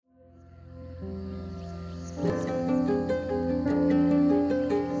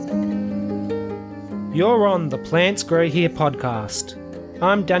You're on the Plants Grow Here podcast.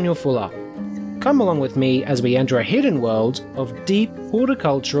 I'm Daniel Fuller. Come along with me as we enter a hidden world of deep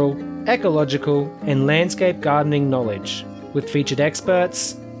horticultural, ecological, and landscape gardening knowledge with featured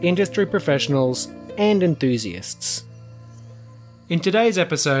experts, industry professionals, and enthusiasts. In today's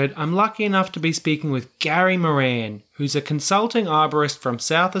episode, I'm lucky enough to be speaking with Gary Moran, who's a consulting arborist from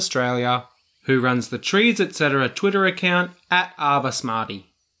South Australia who runs the Trees Etc. Twitter account at ArborSmarty,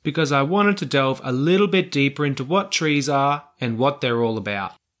 because I wanted to delve a little bit deeper into what trees are and what they're all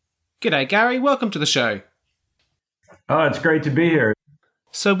about. G'day Gary, welcome to the show. Oh, it's great to be here.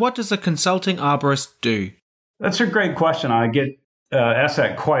 So what does a consulting arborist do? That's a great question. I get asked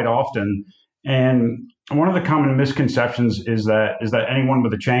that quite often. And one of the common misconceptions is that anyone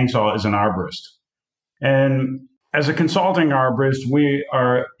with a chainsaw is an arborist. And as a consulting arborist, we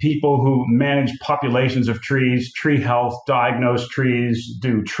are people who manage populations of trees, tree health, diagnose trees,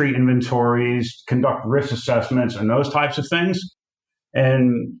 do tree inventories, conduct risk assessments, and those types of things.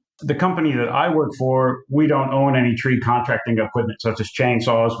 And the company that I work for, we don't own any tree contracting equipment such as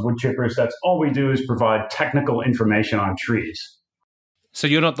chainsaws, wood chippers. That's all we do is provide technical information on trees. So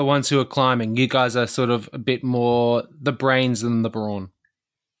you're not the ones who are climbing. You guys are sort of a bit more the brains than the brawn.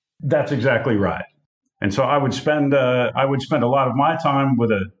 That's exactly right. And so I would spend a lot of my time with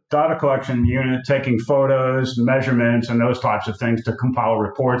a data collection unit, taking photos, measurements, and those types of things to compile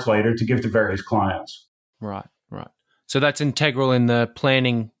reports later to give to various clients. Right. So that's integral in the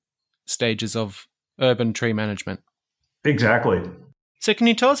planning stages of urban tree management. Exactly. So can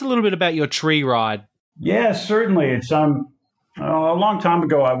you tell us a little bit about your tree ride? Yeah, certainly. It's a long time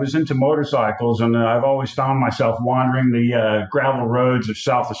ago, I was into motorcycles, and I've always found myself wandering the gravel roads of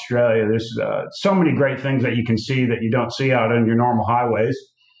South Australia. There's so many great things that you can see that you don't see out on your normal highways.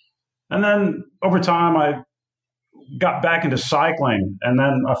 And then over time, I got back into cycling, and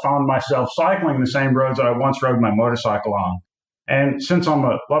then I found myself cycling the same roads that I once rode my motorcycle on. And since I'm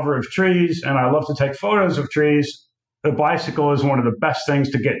a lover of trees and I love to take photos of trees, the bicycle is one of the best things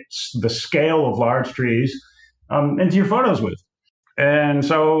to get the scale of large trees into your photos with. And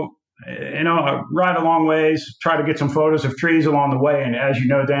so, I ride a long ways, try to get some photos of trees along the way. And as you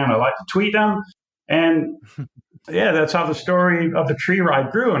know, Dan, I like to tweet them. And yeah, that's how the story of the tree ride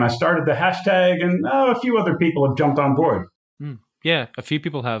grew. And I started the hashtag, and a few other people have jumped on board. Yeah, a few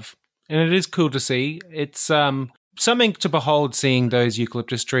people have. And it is cool to see. It's something to behold, seeing those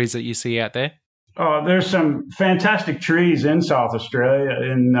eucalyptus trees that you see out there. There's some fantastic trees in South Australia.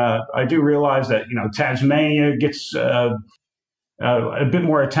 And I do realize that, Tasmania gets a bit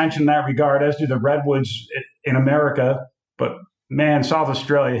more attention in that regard, as do the redwoods in America. But man, South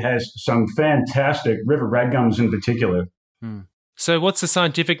Australia has some fantastic river red gums in particular. So what's the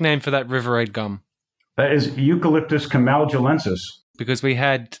scientific name for that river red gum? That is Eucalyptus camaldulensis. Because we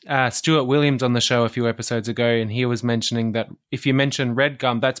had Stuart Williams on the show a few episodes ago, and he was mentioning that if you mention red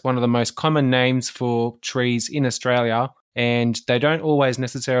gum, that's one of the most common names for trees in Australia, and they don't always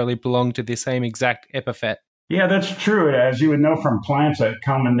necessarily belong to the same exact epithet. Yeah, that's true. As you would know from plants, that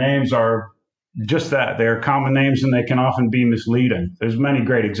common names are just that. They're common names, and they can often be misleading. There's many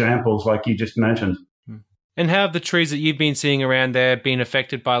great examples like you just mentioned. And how have the trees that you've been seeing around there been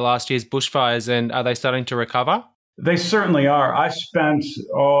affected by last year's bushfires, and are they starting to recover? They certainly are. I spent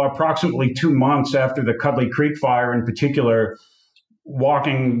approximately 2 months after the Cudley Creek fire in particular,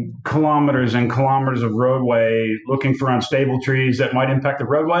 walking kilometers and kilometers of roadway, looking for unstable trees that might impact the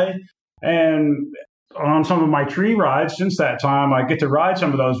roadway. And on some of my tree rides since that time, I get to ride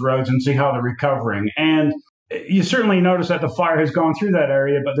some of those roads and see how they're recovering. And you certainly notice that the fire has gone through that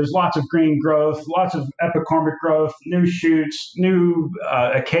area, but there's lots of green growth, lots of epicormic growth, new shoots, new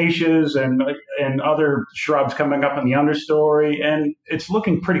acacias and other shrubs coming up in the understory. And it's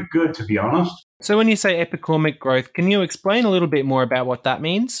looking pretty good, to be honest. So when you say epicormic growth, can you explain a little bit more about what that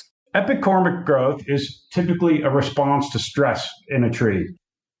means? Epicormic growth is typically a response to stress in a tree.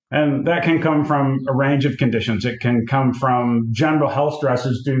 And that can come from a range of conditions. It can come from general health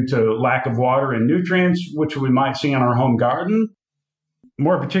stresses due to lack of water and nutrients, which we might see in our home garden.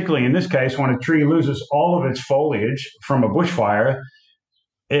 More particularly in this case, when a tree loses all of its foliage from a bushfire,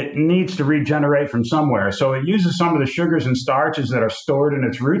 it needs to regenerate from somewhere. So it uses some of the sugars and starches that are stored in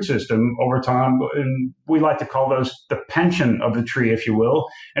its root system over time. And we like to call those the pension of the tree, if you will.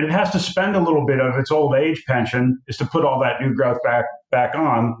 And it has to spend a little bit of its old age pension is to put all that new growth back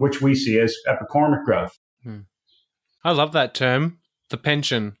on, which we see as epicormic growth. I love that term, the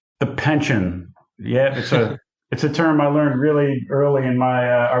pension. The pension. Yeah, it's a term I learned really early in my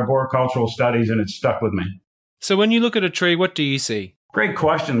arboricultural studies, and it's stuck with me. So when you look at a tree, what do you see? Great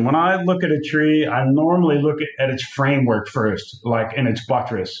question. When I look at a tree, I normally look at its framework first, like in its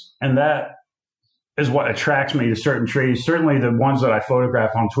buttress. And that is what attracts me to certain trees, certainly the ones that I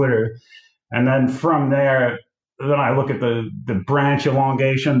photograph on Twitter. And then from there, then I look at the branch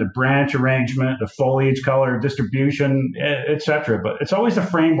elongation, the branch arrangement, the foliage color, distribution, etc. But it's always the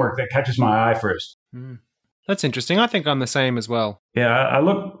framework that catches my eye first. That's interesting. I think I'm the same as well. Yeah, I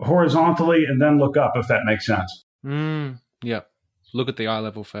look horizontally and then look up, if that makes sense. Yeah. Look at the eye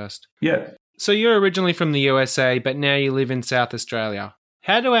level first. Yeah. So you're originally from the USA, but now you live in South Australia.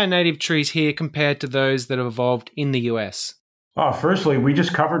 How do our native trees here compare to those that have evolved in the US? Firstly, we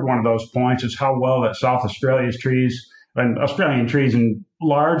just covered one of those points, is how well that South Australia's trees and Australian trees and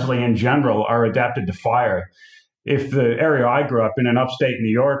largely in general are adapted to fire. If the area I grew up in upstate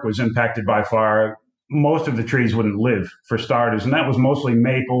New York was impacted by fire, most of the trees wouldn't live, for starters. And that was mostly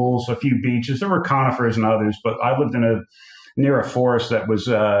maples, a few beeches. There were conifers and others, but I lived near a forest that was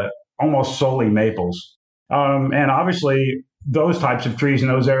almost solely maples. And obviously, those types of trees in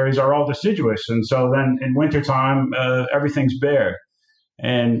those areas are all deciduous. And so then in wintertime, everything's bare.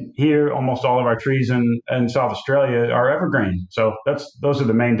 And here, almost all of our trees in South Australia are evergreen. So those are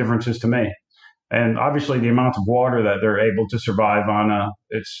the main differences to me. And obviously, the amount of water that they're able to survive on,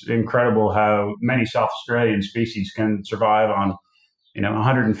 it's incredible how many South Australian species can survive on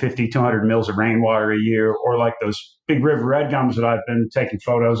 150, 200 mils of rainwater a year, or like those big river red gums that I've been taking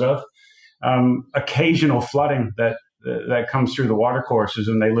photos of. Occasional flooding that comes through the watercourses,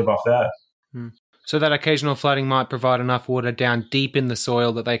 and they live off that. So that occasional flooding might provide enough water down deep in the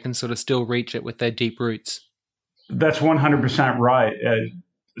soil that they can sort of still reach it with their deep roots. That's 100% right.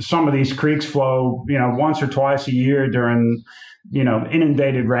 Some of these creeks flow, once or twice a year during,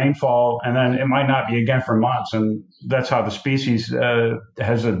 inundated rainfall, and then it might not be again for months. And that's how the species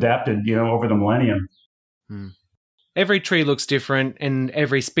has adapted, over the millennium. Every tree looks different, and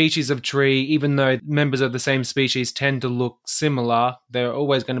every species of tree, even though members of the same species tend to look similar, there are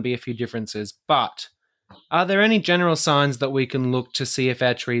always going to be a few differences. But are there any general signs that we can look to see if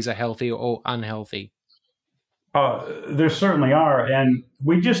our trees are healthy or unhealthy? There certainly are. And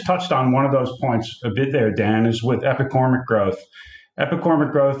we just touched on one of those points a bit there, Dan, is with epicormic growth.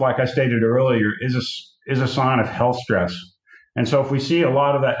 Epicormic growth, like I stated earlier, is a sign of health stress. And so if we see a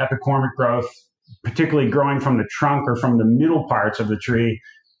lot of that epicormic growth, particularly growing from the trunk or from the middle parts of the tree,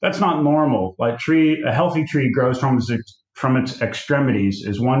 that's not normal. Like a healthy tree grows from its extremities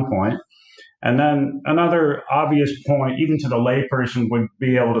is one point. And then another obvious point, even to the layperson, would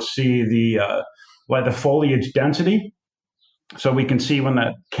be able to see the foliage density. So we can see when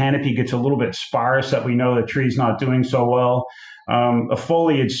that canopy gets a little bit sparse that we know the tree's not doing so well. A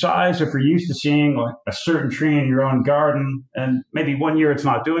foliage size, if we're used to seeing like a certain tree in your own garden, and maybe one year it's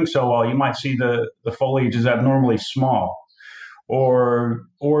not doing so well, you might see the foliage is abnormally small. Or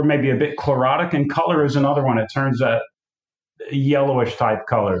maybe a bit chlorotic in color is another one. It turns that yellowish type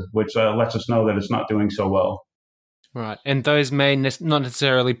color, which lets us know that it's not doing so well. Right. And those may not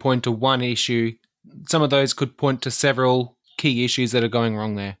necessarily point to one issue. Some of those could point to several key issues that are going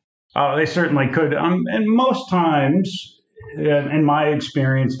wrong there. They certainly could. And most times, in my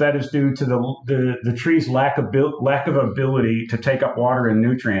experience, that is due to the tree's lack of ability to take up water and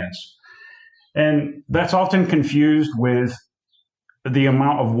nutrients. And that's often confused with the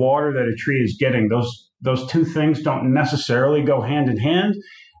amount of water that a tree is getting. Those two things don't necessarily go hand in hand.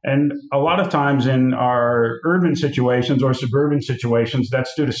 And a lot of times in our urban situations or suburban situations,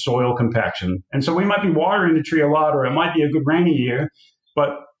 that's due to soil compaction. And so we might be watering the tree a lot, or it might be a good rainy year.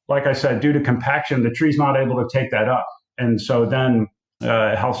 But like I said, due to compaction, the tree's not able to take that up. And so then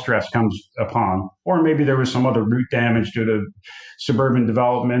health stress comes upon. Or maybe there was some other root damage due to suburban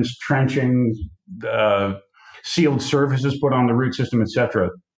developments, trenching, sealed surfaces put on the root system,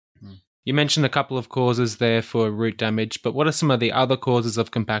 etc. You mentioned a couple of causes there for root damage, but what are some of the other causes of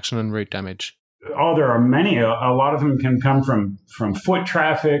compaction and root damage? Oh, there are many. A lot of them can come from foot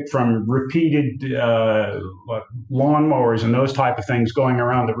traffic, from repeated lawnmowers and those type of things going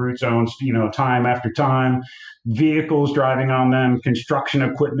around the root zones, time after time, vehicles driving on them, construction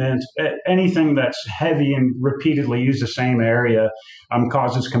equipment, anything that's heavy and repeatedly use the same area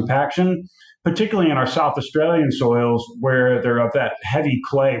causes compaction, particularly in our South Australian soils where they're of that heavy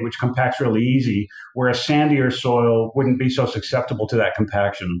clay, which compacts really easy, where a sandier soil wouldn't be so susceptible to that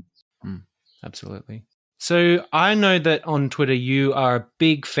compaction. Absolutely. So I know that on Twitter you are a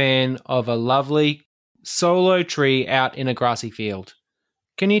big fan of a lovely solo tree out in a grassy field.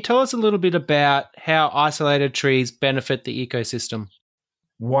 Can you tell us a little bit about how isolated trees benefit the ecosystem?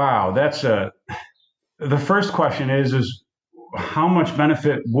 Wow, the first question is how much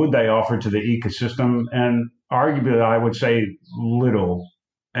benefit would they offer to the ecosystem? And arguably, I would say little.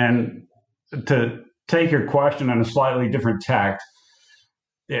 And to take your question on a slightly different tact,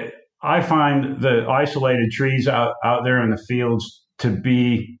 I find the isolated trees out there in the fields to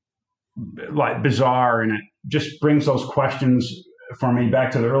be like bizarre, and it just brings those questions for me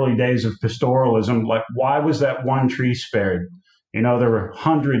back to the early days of pastoralism. Like, why was that one tree spared? There were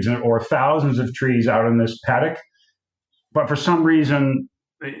hundreds or thousands of trees out in this paddock, but for some reason,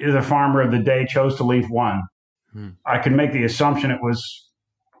 the farmer of the day chose to leave one. I could make the assumption it was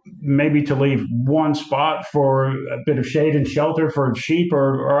maybe to leave one spot for a bit of shade and shelter for sheep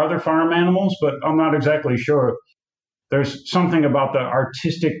or other farm animals, but I'm not exactly sure. There's something about the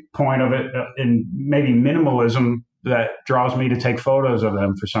artistic point of it and maybe minimalism that draws me to take photos of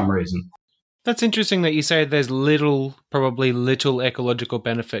them for some reason. That's interesting that you say there's probably little ecological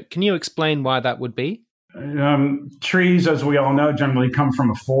benefit. Can you explain why that would be? Trees, as we all know, generally come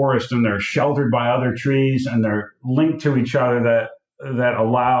from a forest, and they're sheltered by other trees, and they're linked to each other that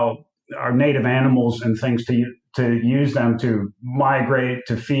allow our native animals and things to use them to migrate,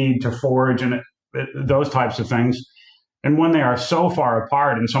 to feed, to forage, and those types of things. And when they are so far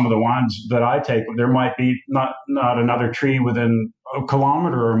apart, in some of the ones that I take, there might be not another tree within a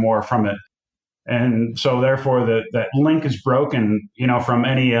kilometer or more from it. And so therefore that link is broken, from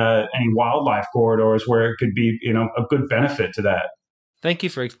any wildlife corridors where it could be, a good benefit to that. Thank you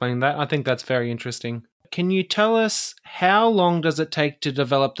for explaining that. I think that's very interesting. Can you tell us how long does it take to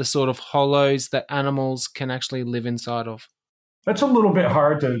develop the sort of hollows that animals can actually live inside of? That's a little bit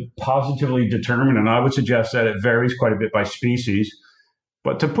hard to positively determine, and I would suggest that it varies quite a bit by species.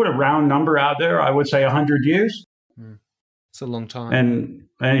 But to put a round number out there, I would say 100 years. It's a long time.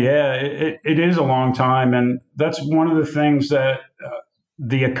 And yeah, it is a long time. And that's one of the things that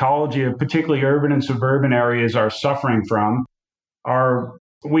the ecology of particularly urban and suburban areas are suffering from.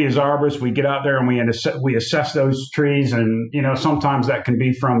 We as arborists, we get out there and we assess those trees. And, sometimes that can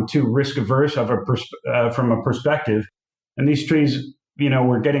be from too risk averse from a perspective. And these trees,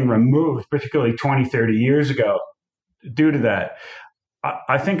 were getting removed, particularly 20, 30 years ago due to that.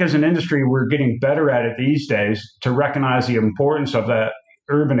 I think as an industry, we're getting better at it these days to recognize the importance of that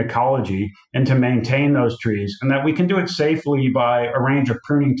urban ecology and to maintain those trees, and that we can do it safely by a range of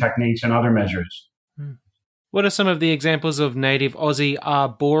pruning techniques and other measures. What are some of the examples of native Aussie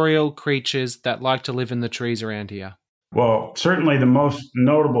arboreal creatures that like to live in the trees around here? Well, certainly the most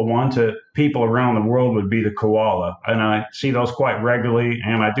notable one to people around the world would be the koala. And I see those quite regularly,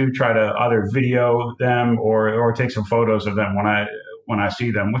 and I do try to either video them or take some photos of them when I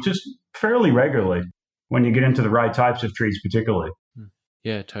see them, which is fairly regularly when you get into the right types of trees particularly.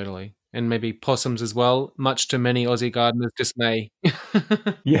 Yeah, totally. And maybe possums as well, much to many Aussie gardeners' dismay.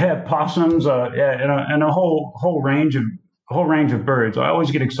 Yeah, possums, and a whole range of birds. I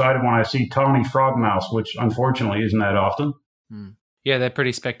always get excited when I see tawny frogmouse, which unfortunately isn't that often. Yeah, they're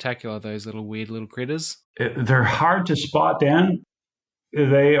pretty spectacular, those weird little critters. They're hard to spot, Dan.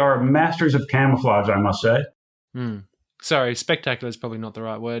 They are masters of camouflage, I must say. Sorry, spectacular is probably not the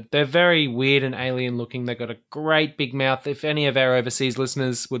right word. They're very weird and alien looking. They've got a great big mouth. If any of our overseas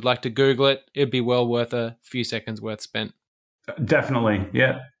listeners would like to Google it, it'd be well worth a few seconds worth spent. Definitely,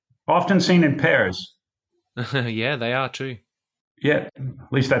 yeah. Often seen in pairs. Yeah, they are too. Yeah,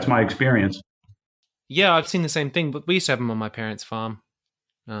 at least that's my experience. Yeah, I've seen the same thing, but we used to have them on my parents' farm.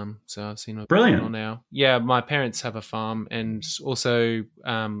 So I've seen brilliant now. Yeah, my parents have a farm, and also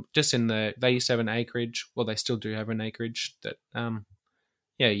just they used to have an acreage. Well, they still do have an acreage that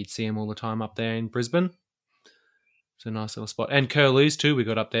you'd see them all the time up there in Brisbane. It's a nice little spot, and curlews too. We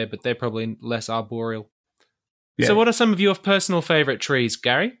got up there, but they're probably less arboreal. Yeah. So, what are some of your personal favourite trees,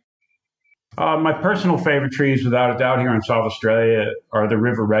 Gary? My personal favorite trees, without a doubt, here in South Australia are the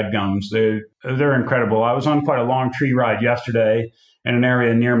river red gums. They're incredible. I was on quite a long tree ride yesterday in an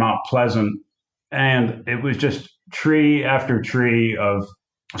area near Mount Pleasant, and it was just tree after tree of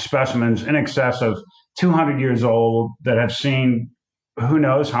specimens in excess of 200 years old that have seen who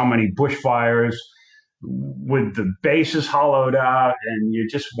knows how many bushfires, with the bases hollowed out, and you're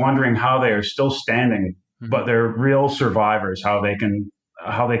just wondering how they are still standing, but they're real survivors, how they can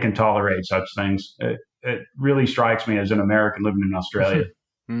tolerate such things. It really strikes me as an American living in Australia.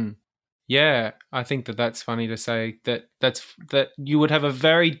 Yeah, I think that's funny to say that you would have a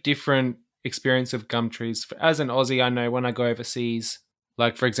very different experience of gum trees. As an Aussie, I know when I go overseas,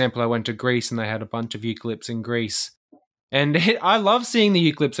 like for example, I went to Greece and they had a bunch of eucalypts in Greece. And I love seeing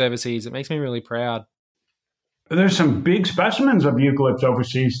the eucalypts overseas. It makes me really proud. There's some big specimens of eucalypts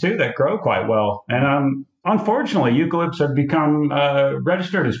overseas too that grow quite well. And unfortunately, eucalypts have become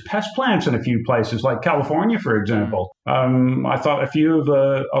registered as pest plants in a few places, like California, for example. I thought a few of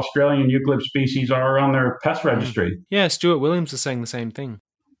the Australian eucalypt species are on their pest registry. Yeah, Stuart Williams is saying the same thing.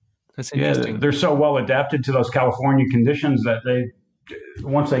 That's interesting. Yeah, they're so well adapted to those California conditions that they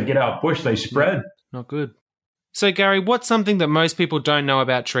once they get out bush, they spread. Not good. So, Gary, what's something that most people don't know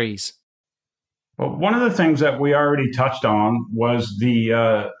about trees? Well, one of the things that we already touched on was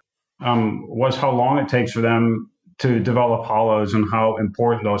was how long it takes for them to develop hollows and how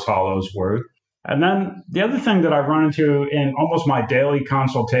important those hollows were. And then the other thing that I run into in almost my daily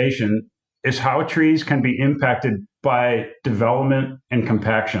consultation is how trees can be impacted by development and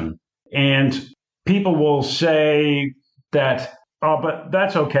compaction. And people will say that, oh, but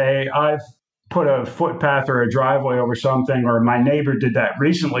that's okay. I've put a footpath or a driveway over something, or my neighbor did that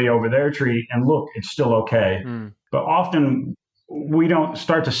recently over their tree, and look, it's still okay. But often we don't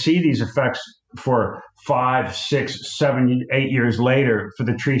start to see these effects for 5, 6, 7, 8 years later for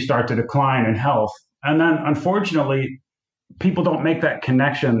the tree start to decline in health. And then unfortunately, people don't make that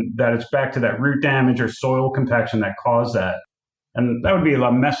connection that it's back to that root damage or soil compaction that caused that. And that would be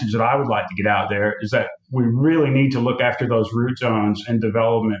a message that I would like to get out there, is that we really need to look after those root zones and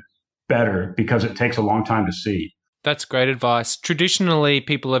development better, because it takes a long time to see. That's great advice. Traditionally,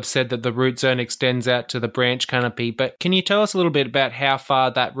 people have said that the root zone extends out to the branch canopy, but can you tell us a little bit about how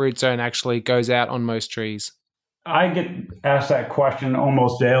far that root zone actually goes out on most trees? I get asked that question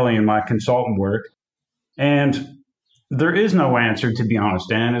almost daily in my consultant work, and there is no answer, to be honest,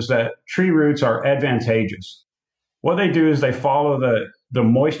 Dan, is that tree roots are advantageous. What they do is they follow the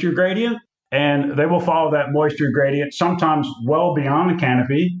moisture gradient, and they will follow that moisture gradient sometimes well beyond the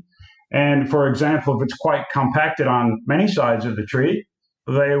canopy. And for example, if it's quite compacted on many sides of the tree,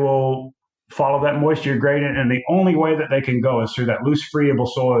 they will follow that moisture gradient, and the only way that they can go is through that loose, friable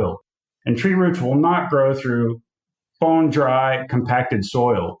soil. And tree roots will not grow through bone dry, compacted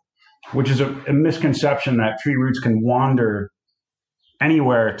soil, which is a misconception that tree roots can wander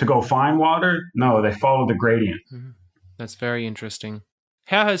anywhere to go find water. No, they follow the gradient. That's very interesting.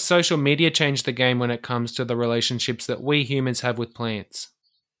 How has social media changed the game when it comes to the relationships that we humans have with plants?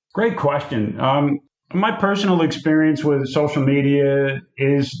 Great question. My personal experience with social media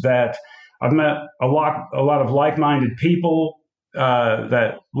is that I've met a lot of like-minded people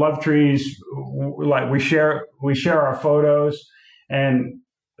that love trees. Like we share our photos, and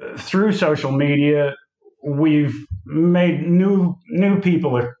through social media, we've made new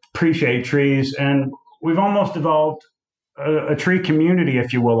people appreciate trees, and we've almost developed a tree community,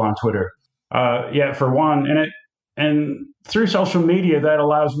 if you will, on Twitter. For one, and through social media, that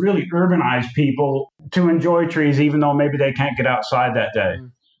allows really urbanized people to enjoy trees, even though maybe they can't get outside that day.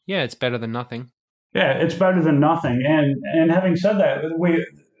 Yeah, it's better than nothing. Yeah, it's better than nothing. And having said that,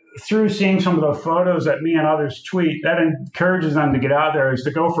 through seeing some of the photos that me and others tweet, that encourages them to get out there, is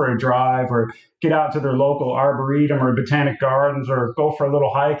to go for a drive or get out to their local arboretum or botanic gardens, or go for a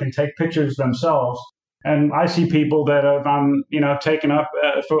little hike and take pictures themselves. And I see people that have taken up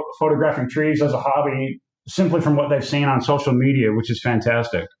photographing trees as a hobby simply from what they've seen on social media, which is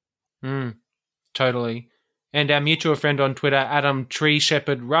fantastic. Totally. And our mutual friend on Twitter, Adam Tree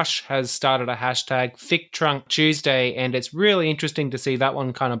Shepherd Rush, has started a hashtag Thick Trunk Tuesday, and it's really interesting to see that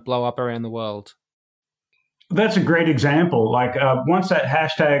one kind of blow up around the world. That's a great example. Like once that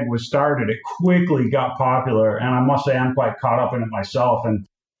hashtag was started, it quickly got popular, and I must say I'm quite caught up in it myself, and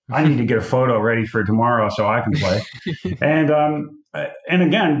I need to get a photo ready for tomorrow so I can play. And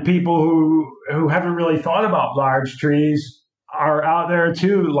again, people who haven't really thought about large trees are out there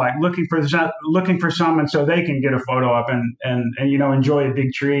too, like looking for some, and so they can get a photo up and enjoy a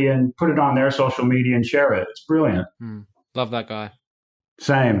big tree and put it on their social media and share it. It's brilliant. Love that guy.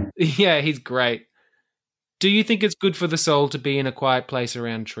 Same. Yeah, he's great. Do you think it's good for the soul to be in a quiet place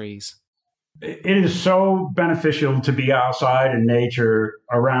around trees? It is so beneficial to be outside in nature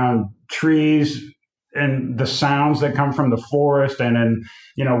around trees and the sounds that come from the forest and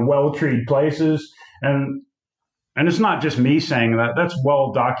in well-treed places. And it's not just me saying that. That's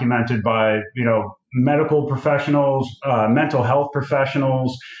well documented by medical professionals, mental health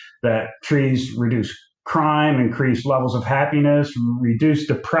professionals, that trees reduce crime, increase levels of happiness, reduce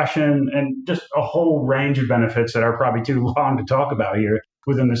depression, and just a whole range of benefits that are probably too long to talk about here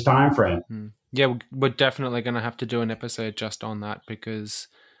within this time frame. Yeah, we're definitely going to have to do an episode just on that, because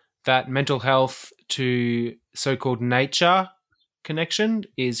that mental health to so-called nature connection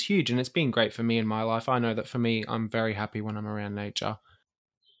is huge, and it's been great for me in my life. I know that for me, I'm very happy when I'm around nature.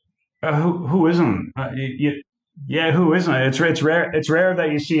 Who isn't? Who isn't? It's rare. It's rare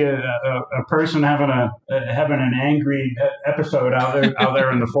that you see a person having an angry episode out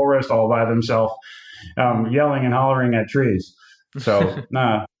there in the forest all by themselves, yelling and hollering at trees. So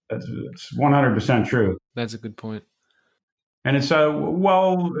it's 100% true. That's a good point. And it's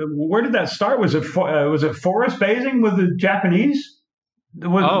where did that start? Was it forest bathing with the Japanese?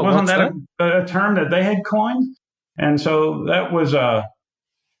 Wasn't that a term that they had coined? And so that was a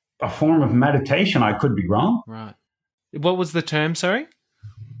form of meditation. I could be wrong. Right. What was the term, sorry?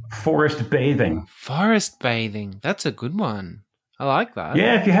 Forest bathing. Forest bathing. That's a good one. I like that.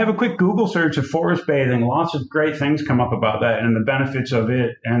 Yeah, if you have a quick Google search of forest bathing, lots of great things come up about that and the benefits of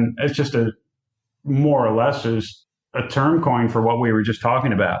it. And it's just more or less is a term coin for what we were just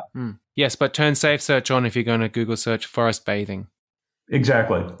talking about. Yes, but turn safe search on if you're going to Google search forest bathing.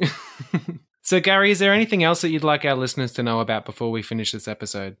 Exactly. So, Gary, is there anything else that you'd like our listeners to know about before we finish this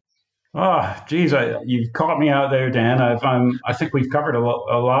episode? Oh, geez, you've caught me out there, Dan. I think we've covered a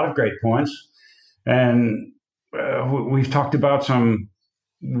lot of great points. And we've talked about some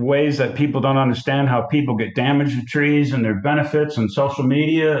ways that people don't understand how people get damaged to trees and their benefits and social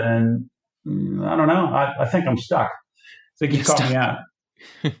media. And I don't know. I think I'm stuck. I think you caught me out.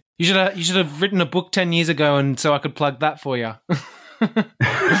 You should have written a book 10 years ago, and so I could plug that for you.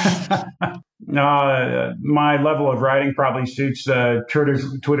 My level of writing probably suits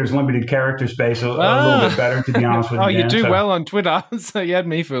Twitter's limited character space a little bit better, to be honest with you. Oh, you do well on Twitter, so you had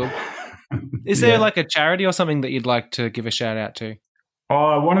me fooled. Is there like a charity or something that you'd like to give a shout out to?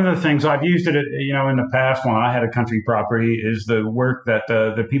 One of the things I've used it, in the past when I had a country property, is the work that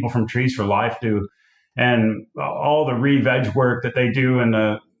the people from Trees for Life do, and all the re-veg work that they do, and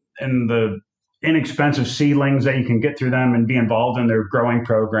the inexpensive seedlings that you can get through them and be involved in their growing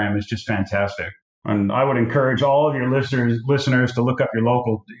program is just fantastic. And I would encourage all of your listeners to look up your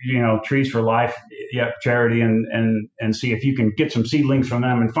local, Trees for Life charity and see if you can get some seedlings from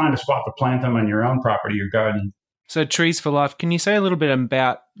them and find a spot to plant them on your own property or garden. So Trees for Life, can you say a little bit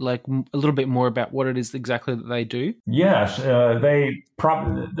more about what it is exactly that they do? Yes, they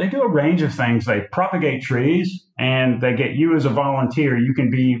do a range of things. They propagate trees, and they get you as a volunteer. You can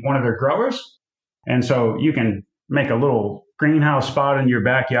be one of their growers, and so you can make a little greenhouse spot in your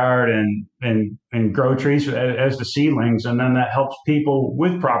backyard and grow trees as the seedlings, and then that helps people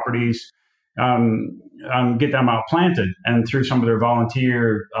with properties get them out planted. And through some of their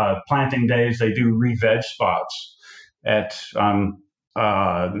volunteer planting days, they do re-veg spots at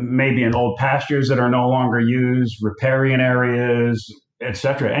maybe in old pastures that are no longer used, riparian areas,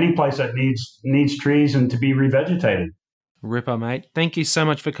 etc. Any place that needs trees and to be revegetated. Ripper, mate. Thank you so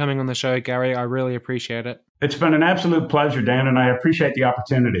much for coming on the show, Gary. I really appreciate it. It's been an absolute pleasure, Dan, and I appreciate the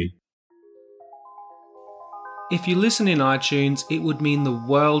opportunity. If you listen in iTunes, it would mean the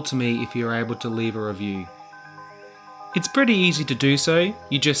world to me if you're able to leave a review. It's pretty easy to do so.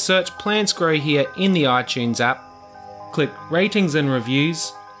 You just search Plants Grow Here in the iTunes app, click Ratings and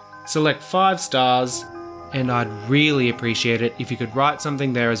Reviews, select 5 stars, and I'd really appreciate it if you could write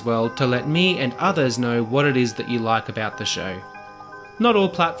something there as well to let me and others know what it is that you like about the show. Not all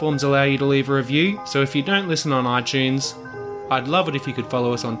platforms allow you to leave a review, so if you don't listen on iTunes, I'd love it if you could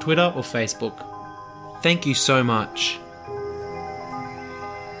follow us on Twitter or Facebook. Thank you so much.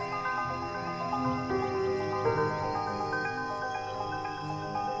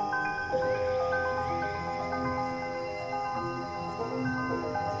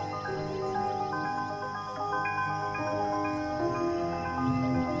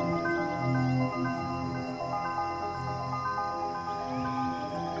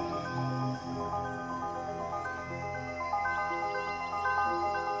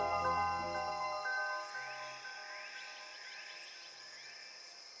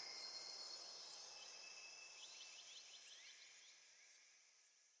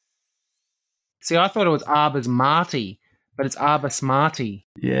 See, I thought it was Arbor Smarty, but it's Arbor Smarty.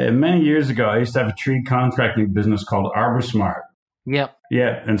 Yeah, many years ago, I used to have a tree contracting business called Arbor Smart. Yep.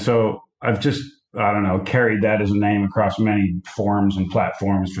 Yeah, and so I've just, carried that as a name across many forums and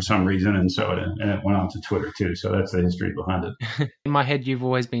platforms for some reason, and so it went on to Twitter too, so that's the history behind it. In my head, you've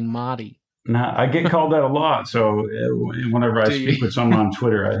always been Marty. Nah, I get called that a lot, so whenever I speak with someone on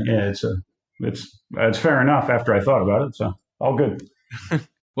Twitter, it's fair enough after I thought about it, so all good.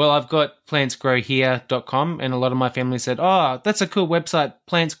 Well, I've got plantsgrowhere.com, and a lot of my family said, oh, that's a cool website,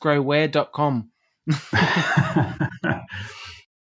 plantsgrowwhere.com.